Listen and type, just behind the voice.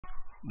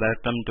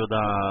Welcome to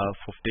the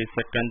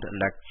 52nd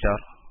lecture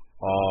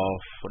of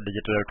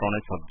Digital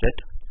Electronics subject.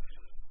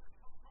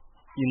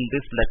 In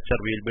this lecture,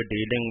 we will be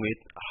dealing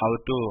with how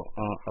to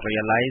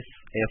realize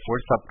a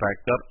full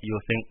subtractor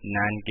using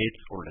NAND gates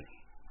only.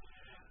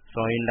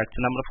 So, in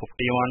lecture number 51,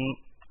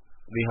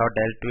 we have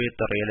dealt with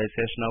the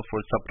realization of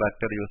full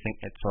subtractor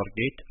using XOR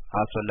gate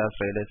as well as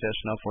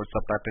realization of full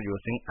subtractor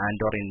using AND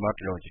or invert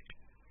logic.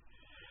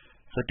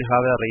 So to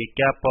have a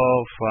recap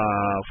of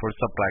full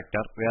subtractor,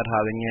 we are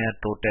having a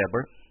truth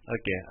table.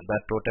 Okay,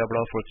 that truth table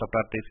of full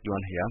subtractor is given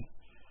here,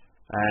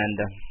 and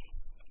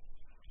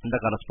the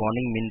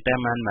corresponding min-time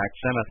and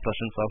max-time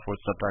expressions of full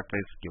subtractor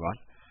is given.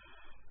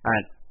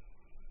 And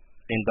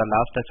in the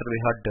last lecture,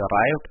 we had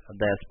derived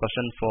the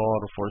expression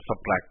for full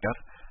subtractor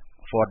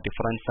for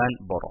difference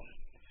and borrow.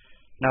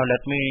 Now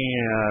let me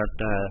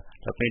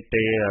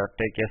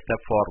take a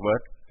step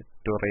forward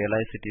to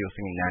realize it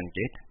using NAND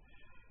gate.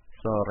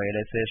 So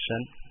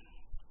realization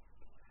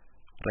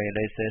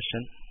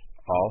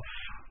of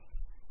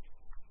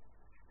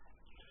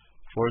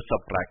full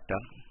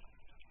subtractor,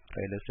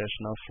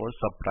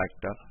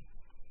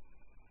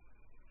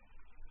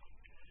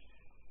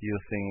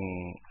 using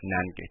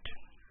NAND gate.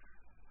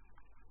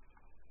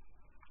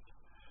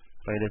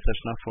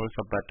 Realization of full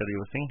subtractor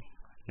using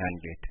NAND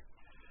gate.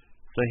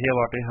 So here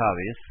what we have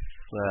is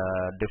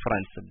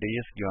difference D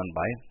is given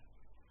by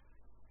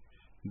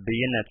B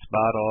in H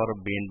bar or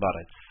B in bar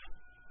H.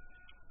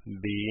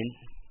 B in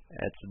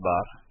H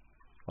bar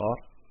or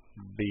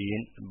B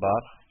in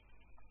bar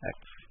X.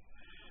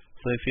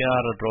 So if you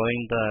are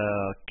drawing the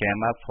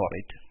K-map for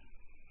it,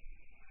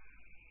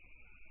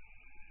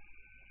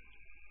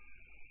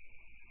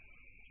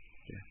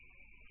 okay,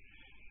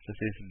 this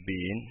is B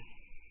in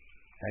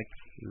X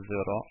 0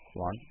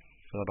 1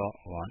 0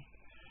 1.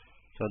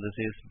 So this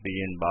is B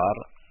in bar,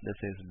 this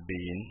is B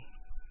in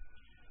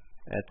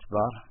H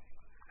bar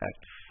X.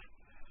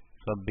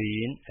 So B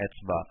in H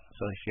bar.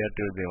 So here it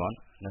will be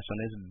 1. Next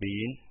one is B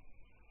in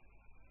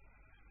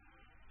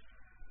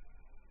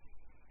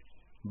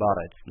bar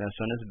H. Next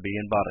one is B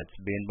in bar H.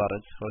 B in bar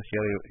H. So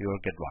here you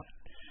will get 1.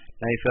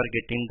 Now if you are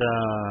getting the,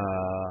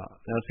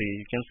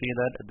 you can see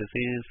that this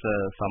is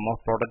sum of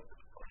product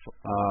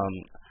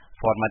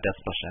format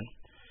expression.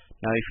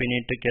 Now if you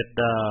need to get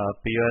the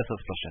POS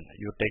expression,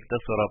 you take the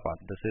 0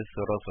 part. This is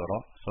 0 0.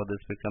 So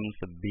this becomes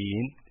B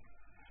in,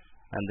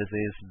 and this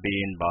is B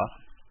in bar.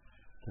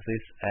 This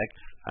is X,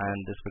 and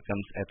this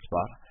becomes H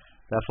bar.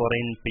 Therefore,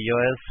 in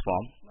POS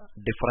form,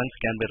 difference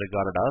can be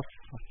regarded as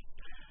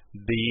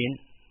B in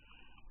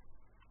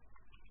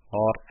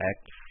or X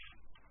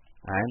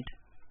and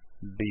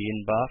B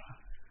in bar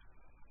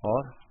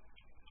or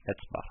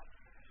H bar.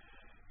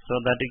 So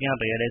that you can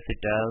realize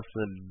it as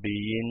B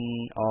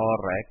in or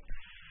X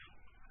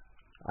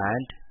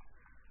and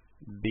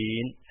B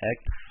in X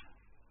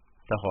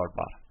the whole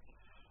bar.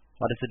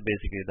 What is it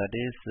basically? That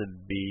is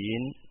B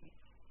in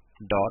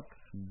dot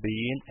B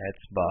in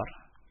H bar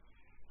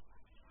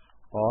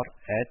or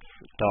H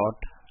dot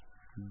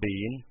B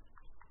in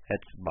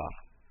H bar.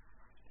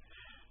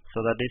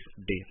 So that is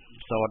D.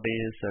 So what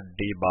is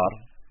D bar?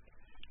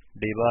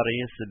 D bar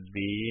is B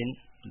in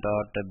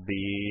dot B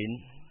in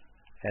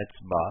H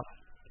bar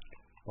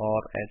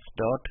or H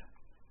dot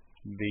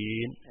B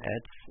in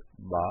H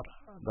bar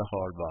the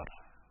whole bar.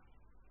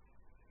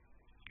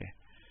 Okay.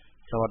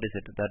 So what is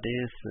it? That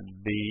is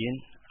B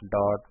in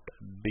dot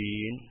B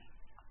in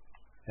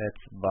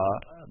H bar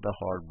the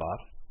whole bar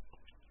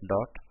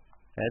dot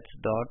H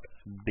dot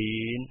B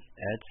in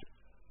H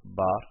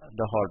bar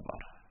the whole bar.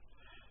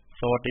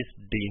 So what is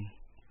D?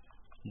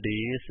 D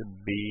is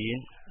B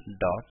in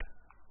dot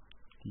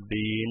B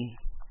in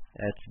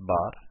H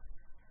bar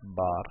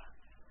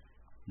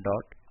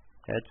dot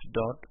H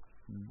dot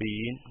B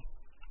in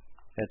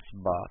H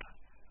bar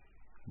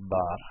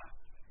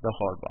the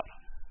whole bar.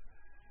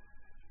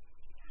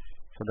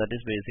 So that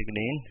is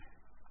basically in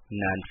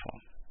NAND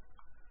form.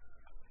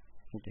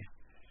 Okay.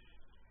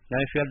 Now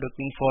if you are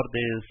looking for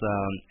this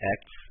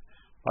X,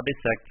 what is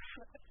X?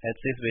 X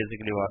is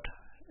basically what?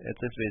 X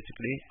is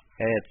basically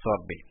A XOR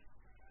B.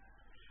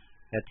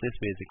 X is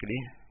basically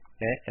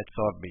A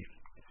XOR B.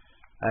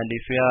 And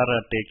if you are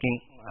taking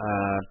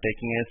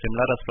a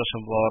similar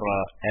expression for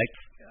X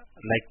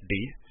like D,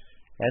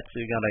 X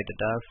you can write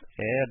it as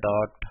A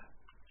dot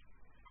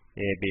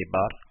AB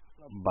bar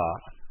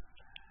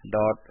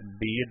dot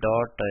B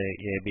dot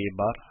AB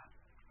bar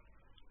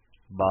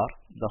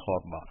the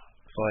whole bar.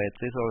 So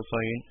H is also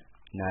in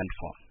NAND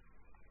form.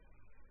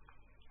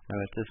 Now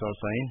H is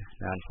also in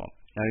NAND form.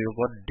 Now you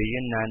got D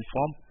in NAND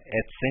form,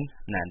 H in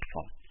NAND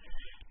form.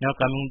 Now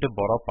coming to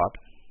borrow part.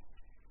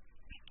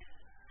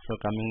 So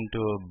coming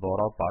to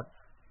borrow part.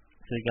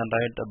 So you can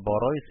write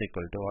borrow is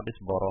equal to, what is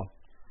borrow?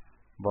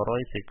 Borrow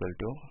is equal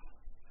to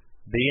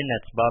B in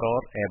H bar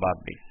or A bar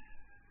B.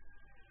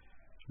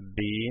 B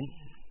in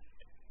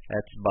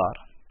H bar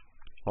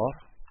or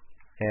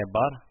A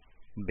bar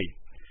B.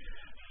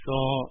 So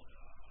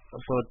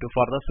to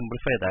further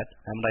simplify that,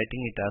 I am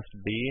writing it as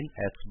B in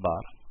H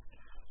bar,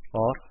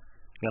 or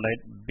you can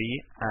write B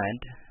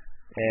and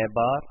A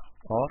bar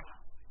or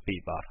P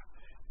bar.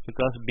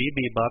 because B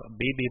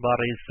bar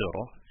is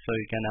 0, so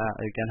you can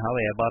have A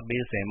bar be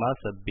same as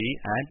B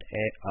and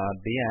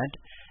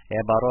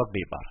A bar or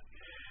B bar.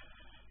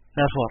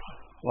 Therefore,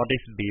 what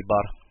is B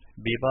bar?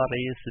 B bar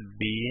is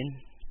B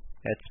in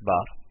H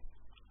bar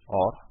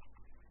or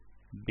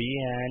B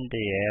and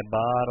A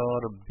bar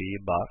or B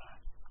bar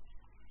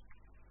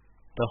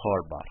the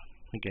whole bar.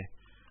 Okay,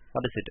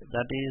 what is it?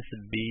 That is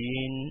B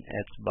in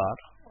H bar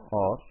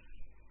or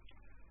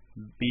B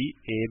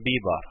A B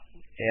bar.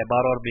 A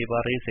bar or B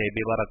bar is A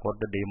B bar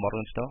according to De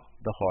Morgan's law,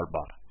 the whole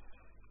bar.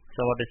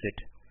 So what is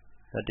it?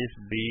 That is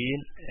B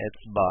in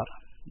H bar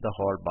the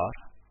whole bar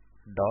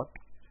dot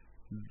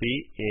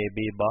B A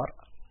B bar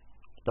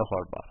the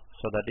whole bar.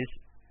 So that is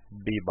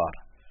B bar.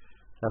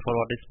 Therefore,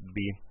 what is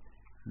B?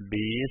 B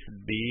is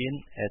B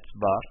in H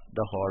bar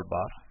the whole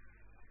bar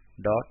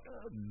dot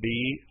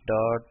B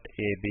dot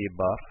A B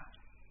bar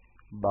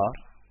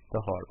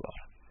the whole bar.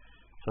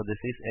 So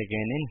this is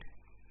again in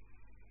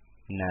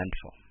NAND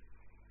form.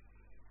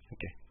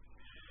 Okay.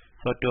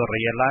 So to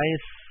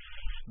realize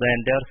the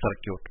entire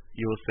circuit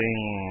using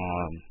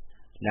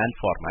NAND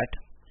format.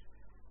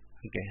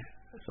 Okay.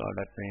 So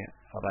let me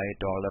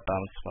write all the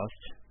terms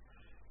first.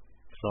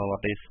 So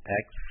what is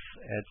X?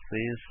 X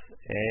is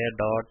A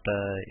dot A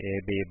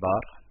B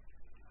bar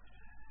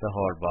the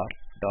whole bar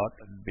dot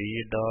B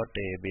dot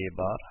A B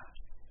bar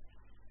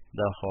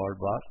the whole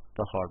bar.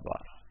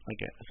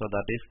 Okay, so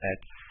that is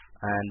X.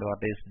 And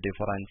what is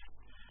difference?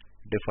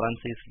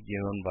 Difference is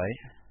given by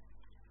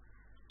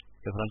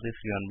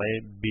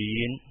B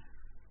in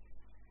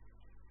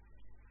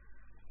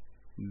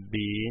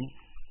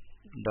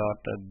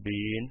dot B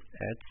in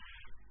H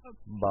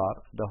bar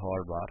the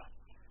whole bar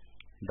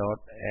dot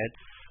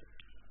H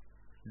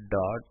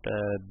dot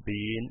B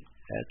in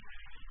H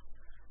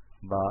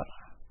bar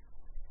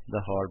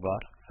the whole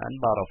bar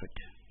and bar of it.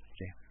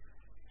 Okay,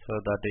 so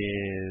that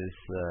is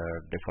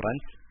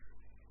difference.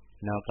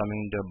 Now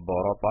coming to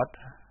borrow part.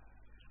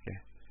 Okay,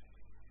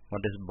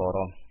 what is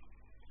borrow?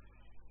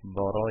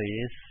 Borrow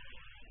is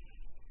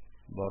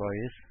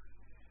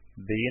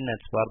B in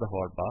H bar the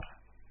whole bar,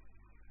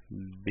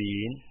 B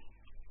in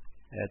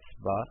H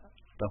bar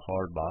the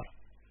whole bar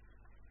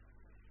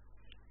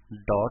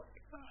dot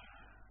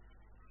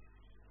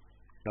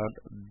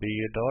B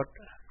dot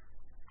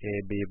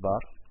A B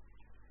bar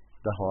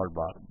the whole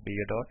bar,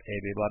 B dot A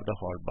B bar the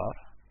whole bar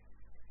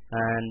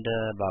and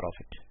bar of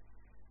it.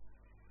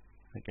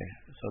 Okay,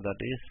 so that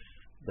is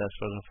the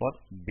expression for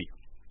B.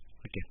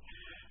 Okay,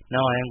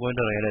 now I am going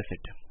to realize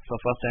it. So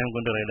first I am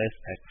going to realize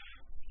X.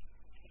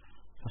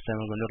 So I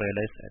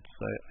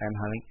am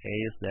having A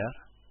is there,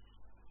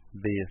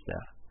 B is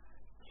there.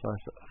 So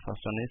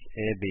first one is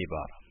A B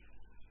bar.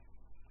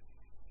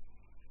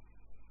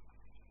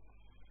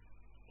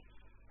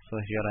 So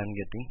here I am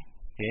getting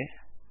A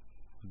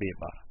B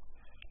bar.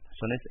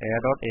 So one is A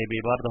dot A B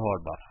bar the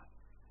whole bar.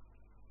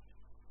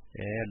 A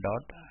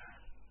dot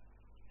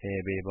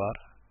A B bar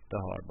the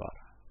whole bar.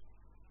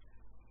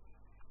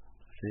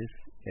 This is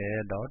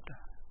A dot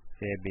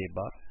A B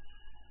bar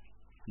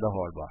the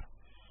whole bar.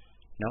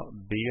 Now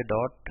B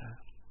dot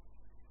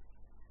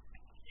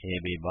A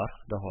B bar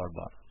the whole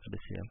bar. That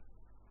is here.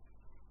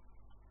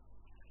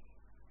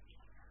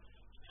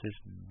 This is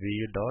B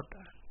dot A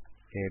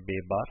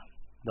B bar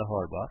the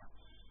whole bar,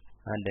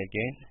 and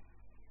again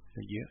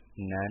you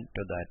NAND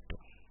to that too.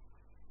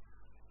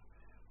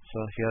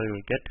 So here you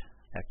will get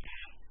X.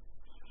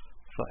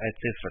 So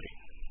X is ready.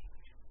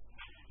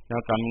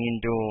 Now coming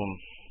into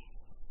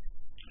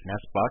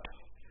next part,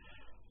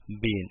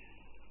 B in.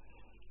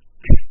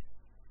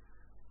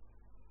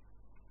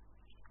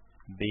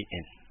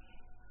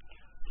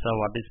 So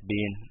what is B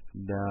in?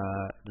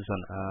 This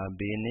one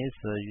B in is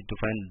you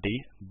define D.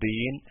 B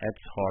in X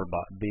whole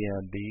bar. B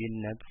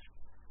in X.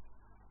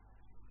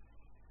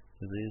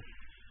 This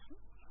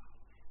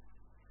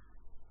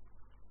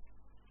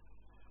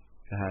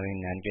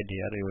having NAND gate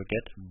here, you will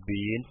get B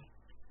in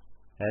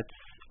H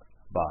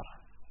bar.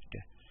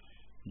 Okay.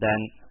 Then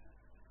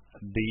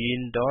B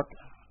in dot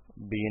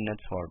B in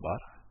H whole bar.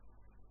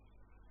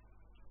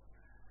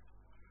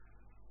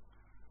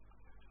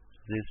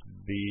 This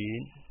B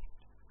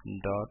in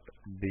dot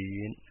B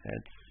in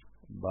H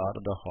bar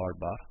the whole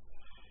bar.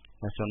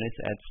 Next one is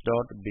H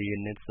dot B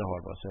in H the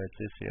whole bar. So H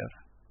is here.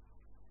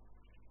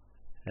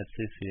 H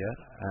is here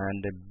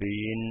and B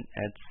in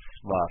H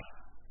bar.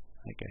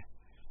 Okay.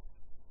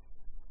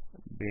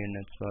 B in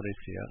H bar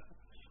is here.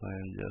 So I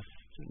am just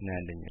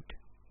NANDing it.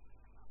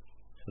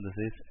 So this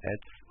is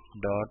H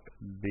dot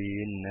B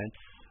in H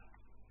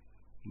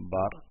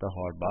bar the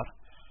whole bar.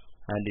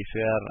 And if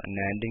you are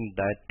NANDing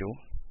that too,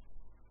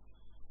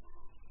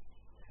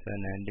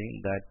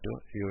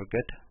 you will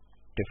get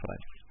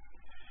difference.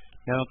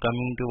 Now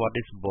coming to what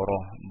is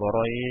borrow.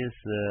 Borrow is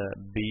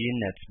B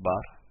in H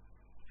bar.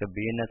 So B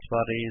in H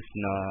bar is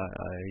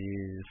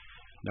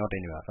not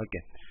anywhere.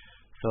 Okay.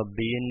 So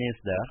B in is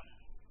there.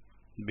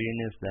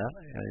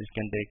 You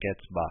can take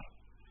H bar.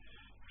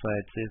 So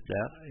H is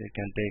there. You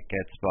can take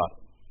H bar.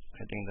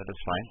 I think that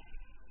is fine.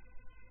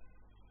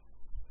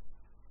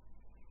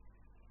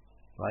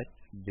 Right.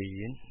 B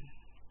in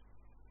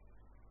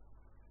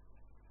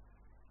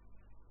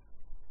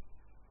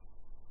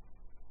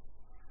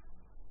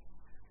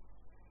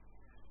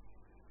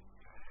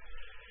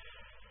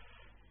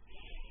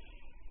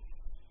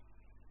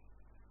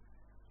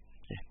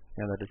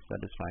Yeah, that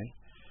is fine.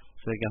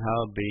 So you can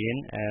have bin.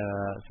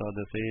 So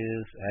this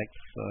is x.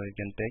 So you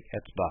can take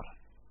x bar.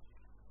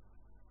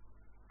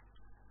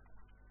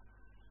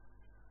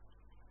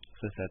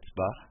 This is x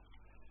bar.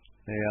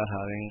 We are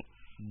having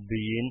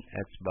bin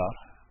x bar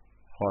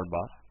whole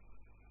bar.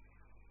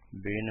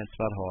 Bin x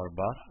bar whole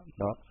bar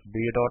dot b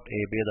dot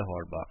ab the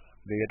whole bar.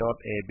 B dot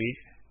ab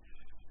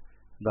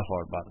the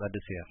whole bar. That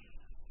is here.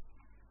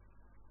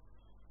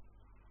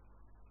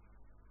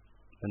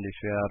 And if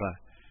you are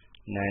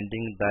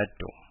NANDing that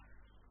too,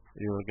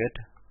 you will get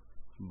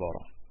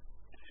borrow.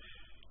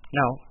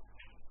 Now,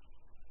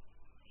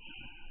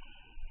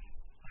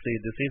 see,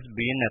 this is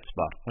bin x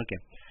bar. Okay.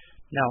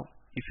 Now,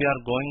 if you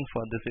are going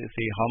for this,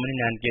 see how many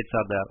NAND gates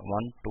are there?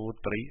 1, 2,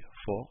 3,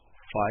 4,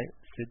 5,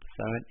 6,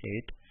 7,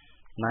 8,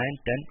 9,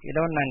 10,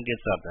 11 NAND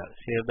gates are there.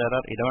 Here there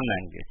are 11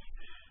 NAND gates.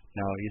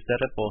 Now, is there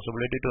a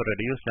possibility to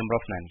reduce number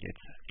of NAND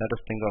gates? Let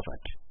us think of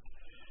it.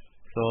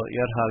 So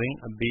you are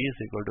having b is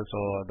equal to, so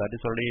that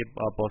is only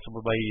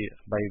possible by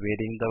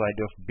varying the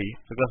value of b,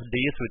 because d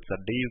is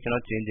fixed. D you cannot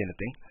change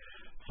anything.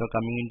 So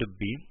coming into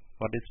b,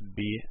 what is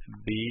b?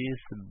 B is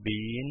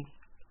bin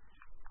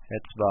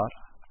x bar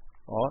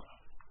or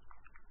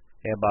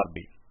a bar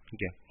b.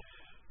 Okay.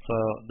 So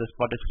this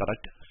part is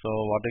correct. So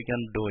what you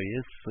can do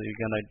is, so you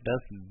can write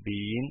as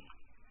bin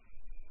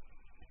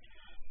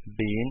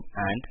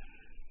and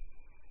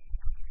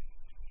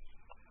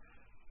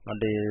what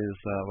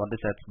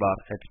is x bar?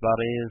 X bar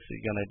is,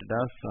 you can write it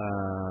as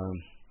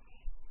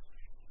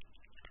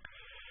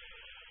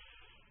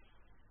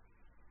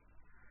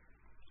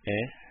a,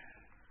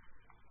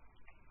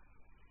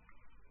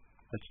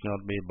 it's not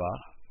b bar,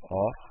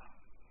 or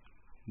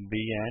b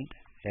and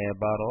a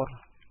bar or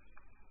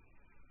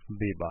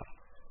b bar.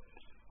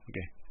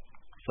 Okay.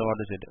 So what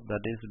is it?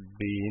 That is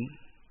bin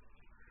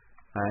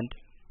and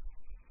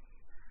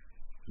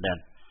then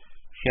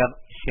here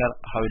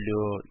how will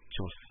you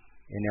choose?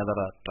 Any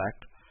other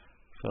tract?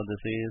 So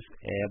this is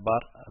a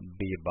bar,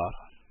 b bar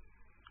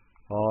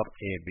or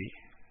ab,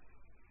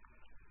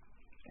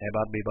 a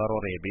bar, b bar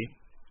or ab,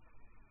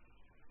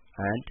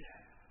 and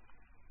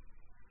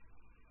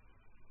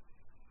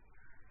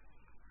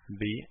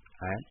b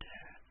and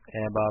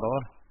a bar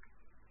or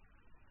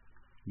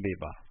b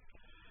bar.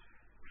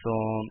 So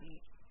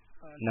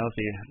now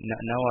see,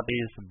 now what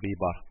is b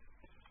bar?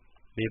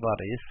 B bar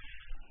is,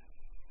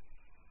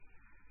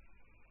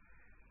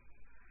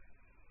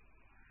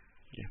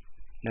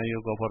 now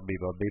you go for b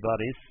bar. B bar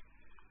is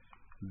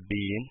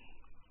bin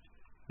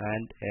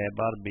and a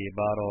bar, b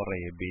bar or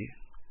ab,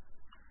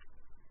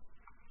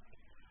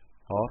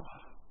 or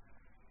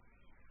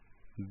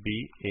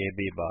b ab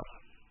bar,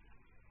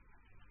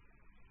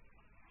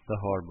 the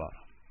whole bar.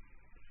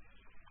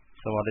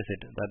 So what is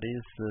it? That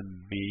is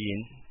bin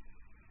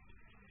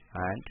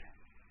and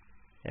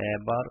a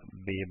bar,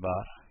 b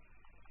bar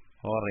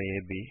or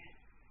ab,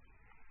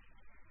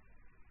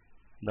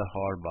 the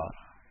whole bar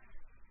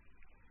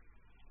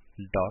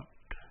dot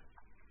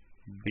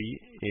b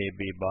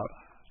ab bar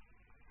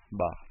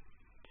bar.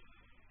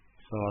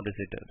 So what is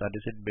it? That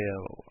is it.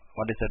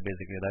 What is that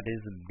basically? That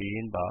is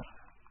bin bar.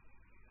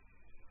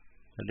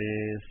 That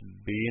is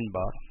bin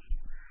bar,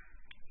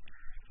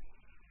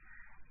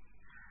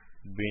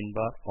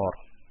 or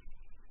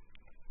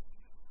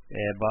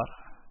a bar,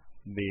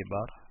 b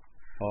bar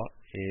or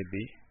ab,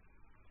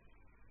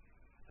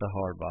 the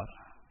whole bar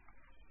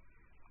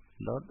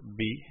dot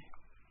b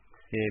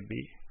ab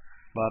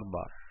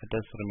bar. It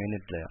has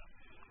remained there.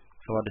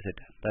 So what is it?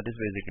 That is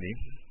basically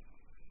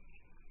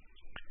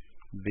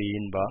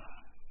bin bar,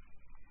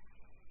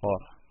 or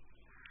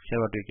here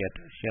what you get?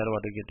 Here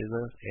what you get is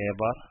a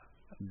bar,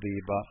 b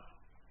bar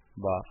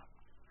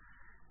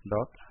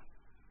dot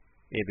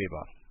ab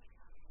bar.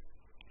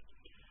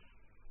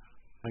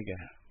 Okay,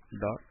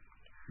 dot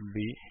b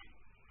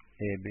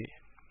ab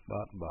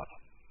bar.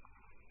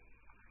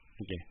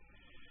 Okay,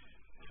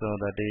 so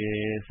that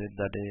is it.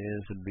 That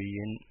is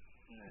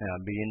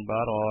bin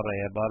bar or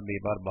a bar, b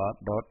bar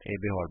dot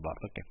ab whole bar.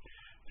 Okay.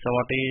 So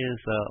what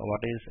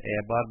is a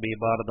bar, b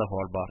bar, the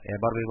whole bar? A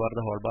bar, b bar,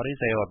 the whole bar is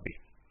a or b,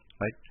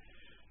 right?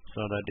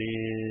 So that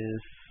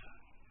is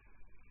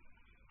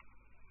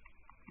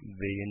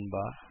bin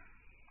bar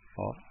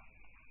or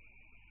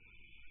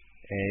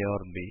a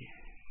or b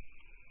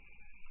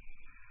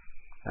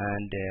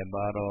and a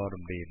bar or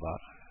b bar,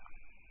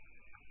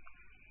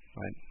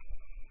 right?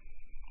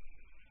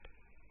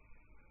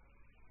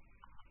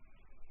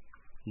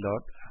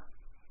 Dot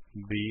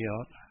b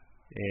or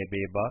a b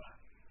bar,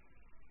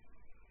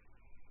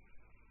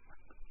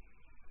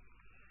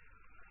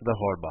 the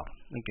whole bar.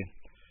 Okay.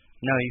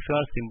 Now if you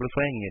are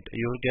simplifying it,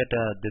 you will get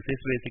this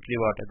is basically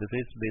what? This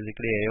is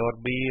basically a or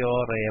b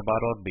or a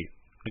bar or b.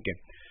 Okay.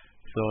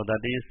 So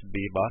that is b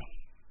bar.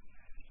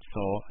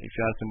 So if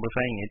you are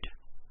simplifying it,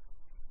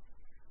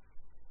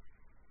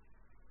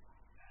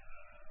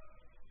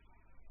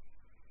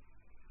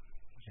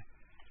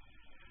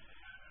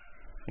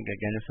 okay,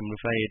 can you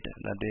simplify it?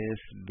 That is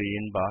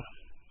bin bar,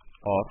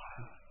 or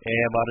a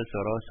bar is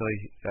 0. So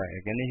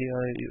again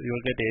here you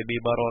will get a b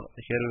bar, or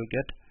here you will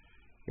get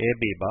a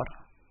b bar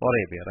or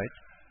a b, right?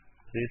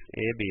 This is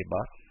A B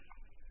bar.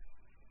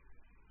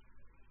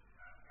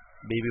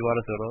 B B bar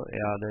 0.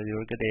 Yeah, then you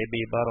will get A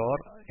B bar or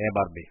A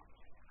bar B.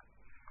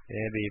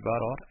 A B bar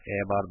or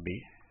A bar B.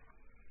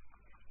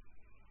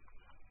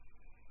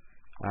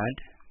 And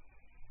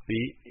B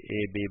A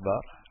B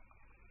bar,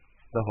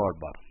 the whole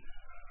bar.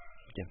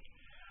 Okay.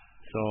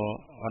 So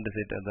what is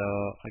it?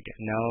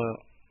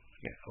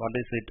 What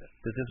is it?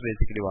 This is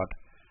basically what.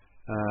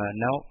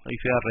 Now,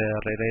 if you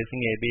are realizing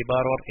A B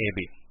bar or A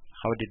B,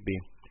 how would it be?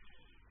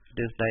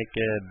 It is like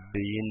a B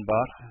in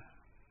bar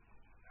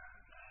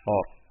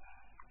or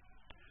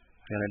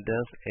it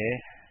is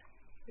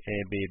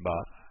A B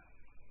bar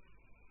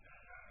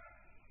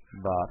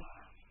dot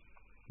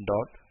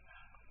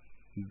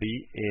B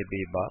A B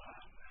bar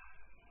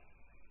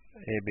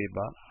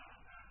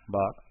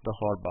the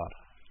whole bar,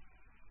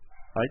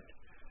 right?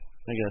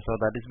 Okay, so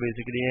that is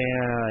basically a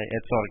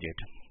XOR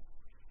gate.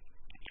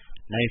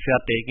 Now if you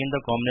are taking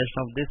the combination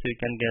of this, you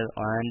can get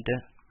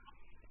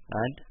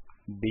and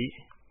B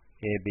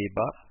A B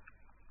bar.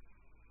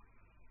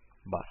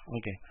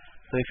 Okay,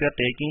 so if you are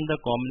taking the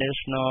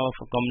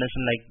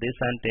combination like this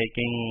and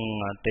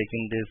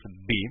taking this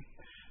B,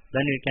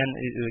 then you can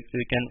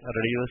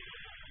reduce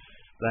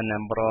the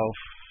number of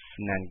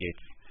NAND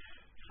gates.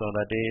 So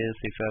that is,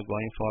 if you are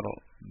going for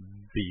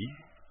B,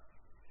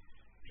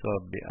 so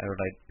B, I will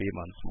write B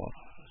once more.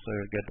 So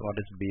you get what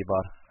is B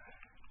bar.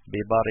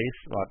 B bar is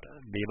what?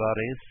 B bar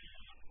is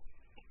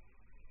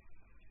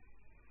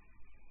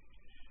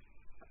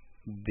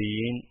B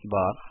in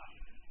bar.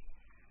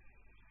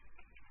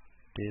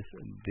 It is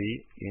B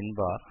in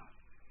bar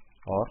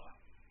or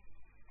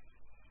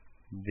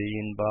B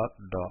in bar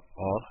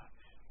or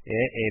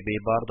A B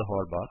bar the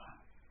whole bar.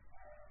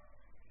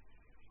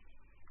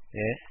 A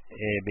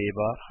B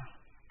bar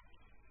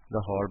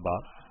the whole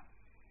bar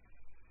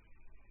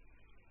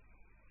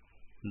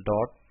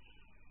dot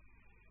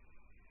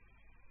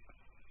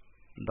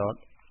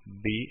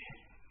B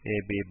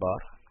A B bar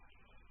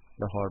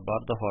the whole bar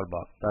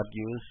that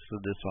use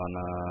this one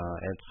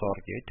XOR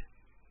gate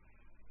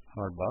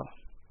whole bar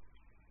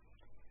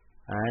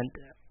and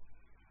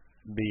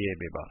B A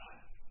B bar,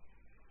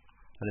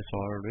 that is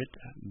solved with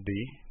B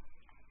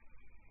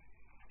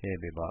A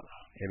B bar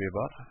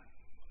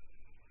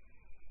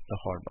the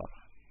whole bar,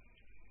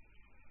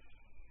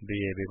 B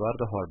A B bar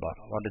the whole bar.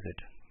 What is it?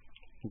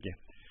 Okay,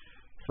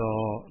 so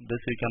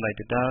this we can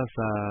write it as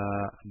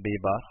B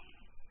bar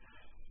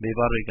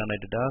we can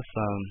write it as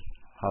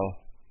how?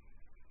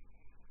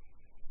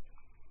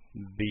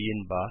 B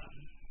in bar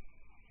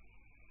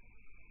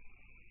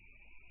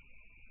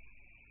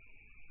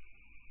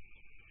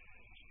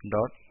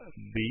dot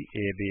B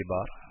A B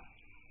bar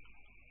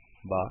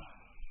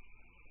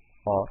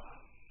or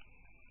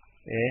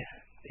A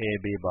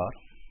B bar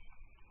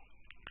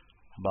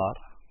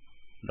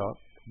dot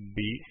B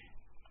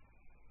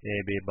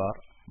A B bar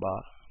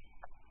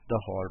the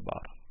whole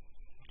bar.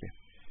 Okay,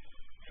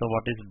 so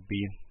what is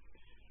B?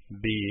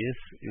 B is,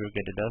 you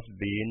get it as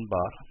B in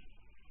bar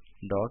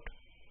dot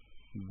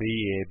B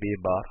A B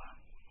bar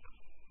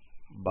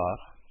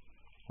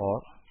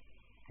or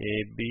A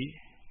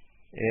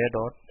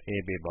dot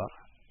A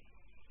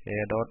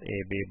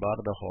B bar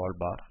the whole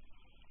bar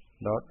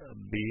dot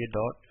B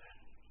dot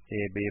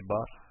A B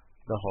bar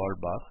the whole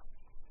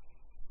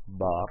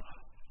bar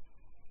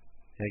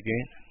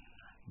again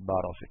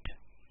bar of it.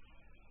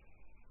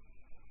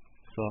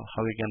 So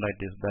how we can write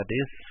this? That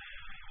is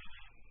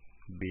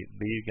B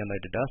you can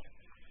write it as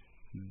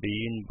B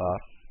in bar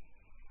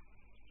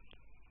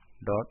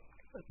dot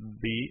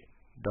B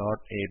dot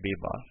A B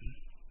bar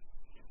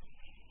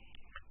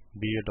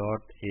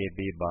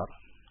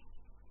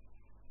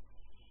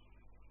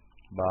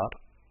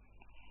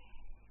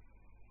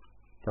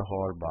the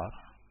whole bar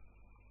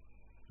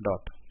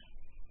dot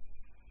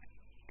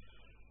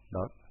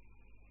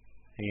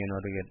you know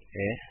to get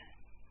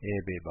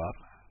A B bar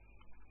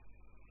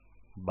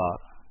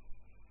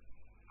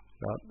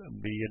dot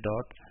B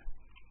dot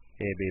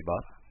A B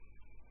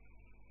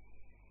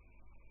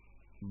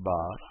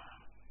bar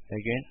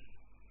again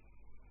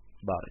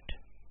bar it.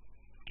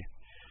 Okay.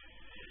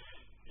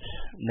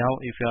 Now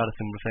if you are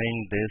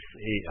simplifying this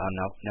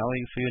now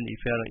if you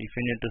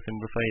need to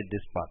simplify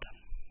this part.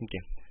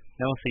 Okay,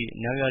 now see,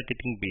 now you are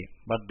getting B,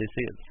 but this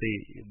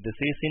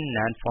is in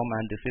NAND form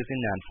and this is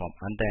in NAND form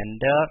and the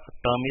entire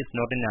term is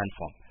not in NAND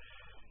form.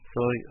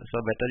 So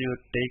better you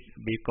take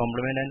B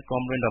complement and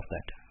complement of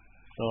that.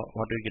 So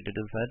what we get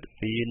it is that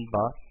B in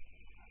bar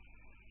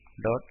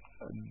dot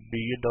B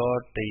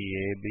dot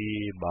A B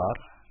bar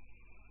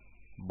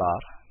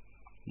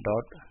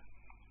dot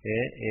A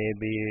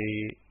B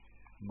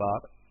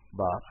bar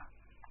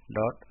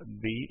dot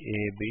B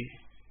A B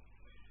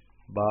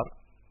bar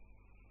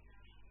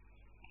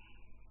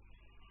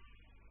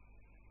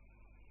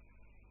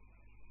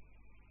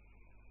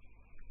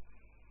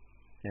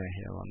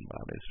here one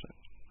bar is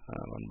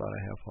one bar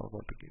I have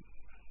forgot to give.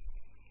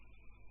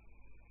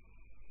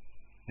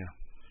 Yeah,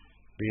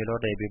 B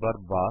dot A B bar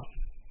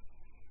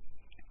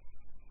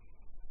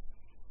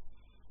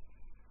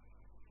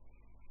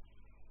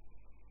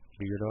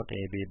B dot A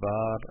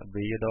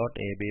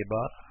B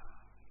bar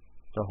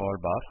the whole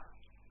bar.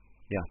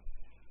 Yeah.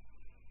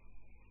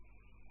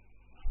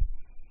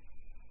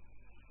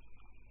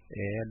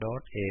 A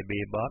dot AB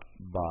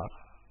bar.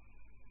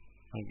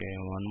 Okay,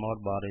 one more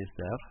bar is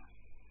there,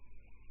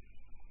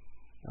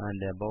 and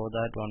above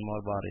that one more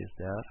bar is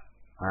there,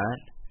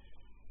 and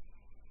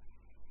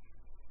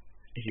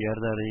here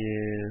there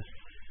is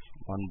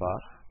one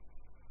bar.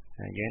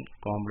 Again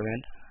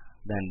complement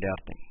the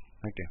entire thing.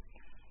 Okay,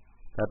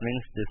 that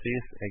means this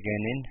is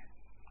again in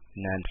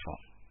NAND form.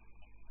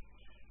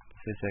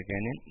 This is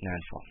again in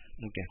NAND form.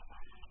 Okay,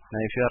 now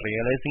if you are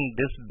realizing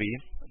this B,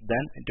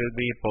 then it will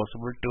be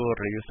possible to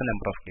reduce the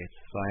number of gates.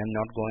 So I am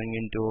not going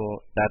into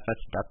that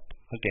much depth.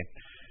 Okay,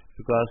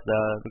 because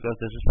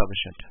this is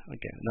sufficient.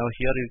 Okay, now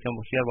here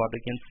what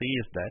you can see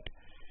is that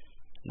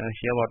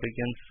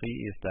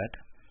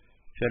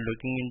if you are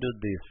looking into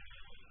this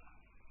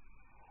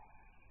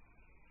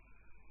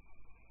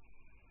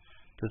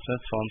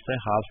one forms a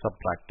half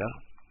subtractor.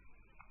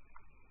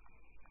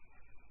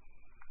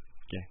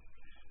 Okay,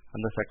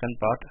 and the second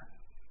part,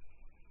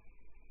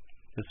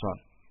 this one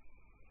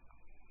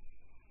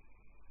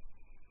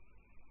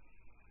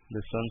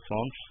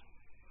forms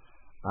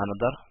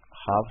another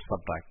half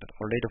subtractor.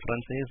 Only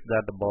difference is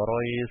that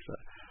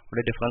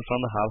only difference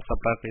from the half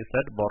subtractor is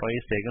that borrow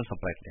is taken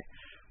separately.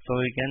 So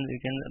we can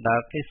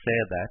directly say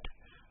that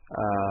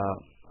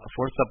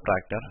full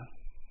subtractor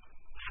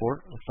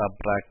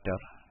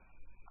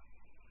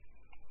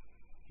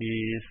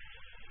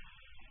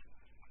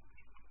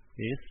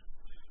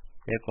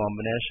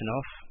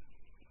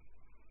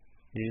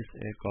is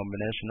a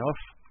combination of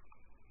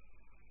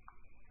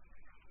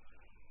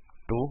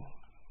two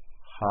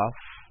half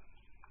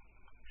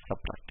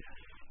subtractors.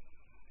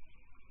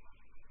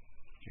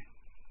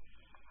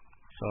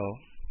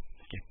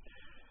 Okay.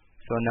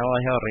 So now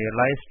I have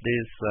realized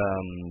this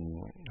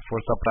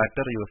full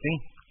subtractor using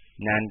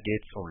NAND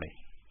gates only.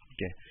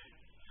 Okay,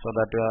 so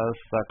that was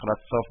the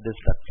crux of this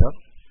lecture,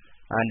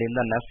 and in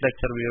the next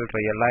lecture we will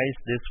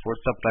realize this full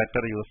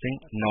subtractor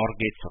using NOR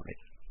gates only.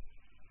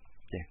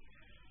 Okay,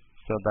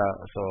 so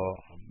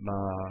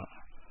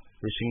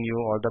wishing you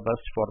all the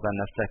best for the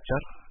next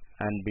lecture,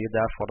 and be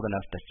there for the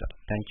next lecture.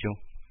 Thank you.